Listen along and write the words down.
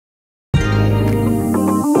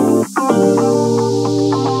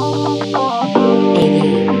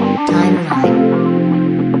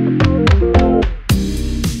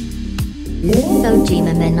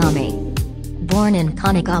Born in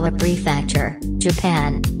Kanagawa Prefecture,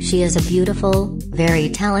 Japan, she is a beautiful, very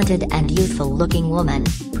talented and youthful-looking woman,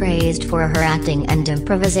 praised for her acting and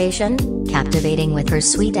improvisation, captivating with her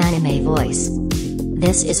sweet anime voice.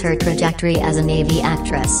 This is her trajectory as an AV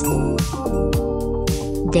actress.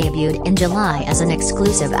 Debuted in July as an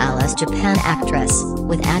exclusive Alice Japan actress,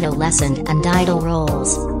 with adolescent and idol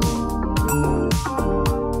roles.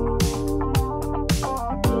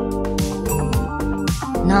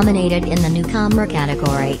 Nominated in the Newcomer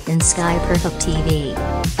category in Sky Perfect TV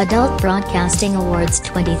Adult Broadcasting Awards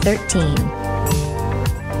 2013.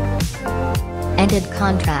 Ended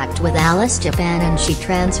contract with Alice Japan and she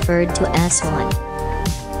transferred to S1.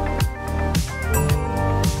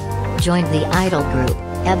 Joined the idol group,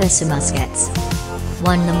 AVsensei.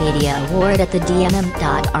 Won the Media Award at the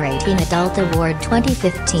DMM.R18 Adult Award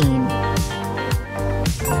 2015.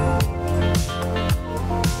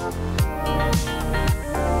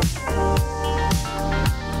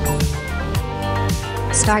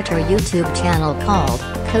 Start her YouTube channel called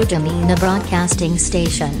Kojima Broadcasting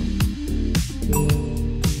Station.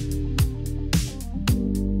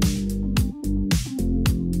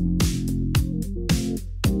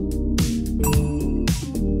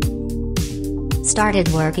 Started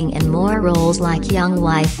working in more roles like young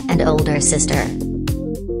wife and older sister.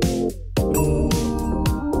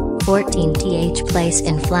 14th place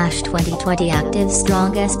in Flash 2020 Active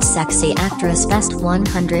Strongest Sexy Actress Best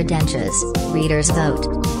 100 Inches, Readers Vote.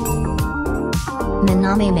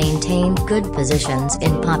 Minami maintained good positions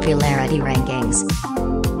in popularity rankings.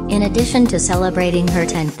 In addition to celebrating her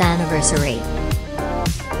 10th anniversary.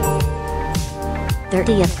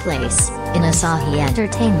 30th place, in Asahi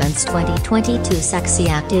Entertainment's 2022 Sexy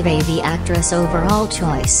Active AV Actress Overall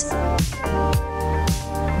Choice.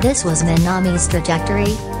 This was Minami's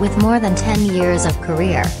trajectory, with more than 10 years of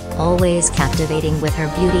career, always captivating with her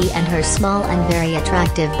beauty and her small and very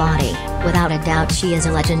attractive body. Without a doubt she is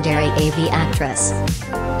a legendary AV actress.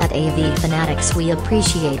 At AVfanatics we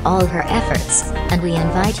appreciate all her efforts, and we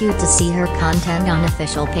invite you to see her content on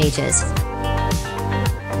official pages.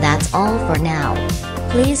 That's all for now.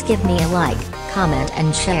 Please give me a like, comment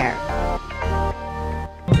and share.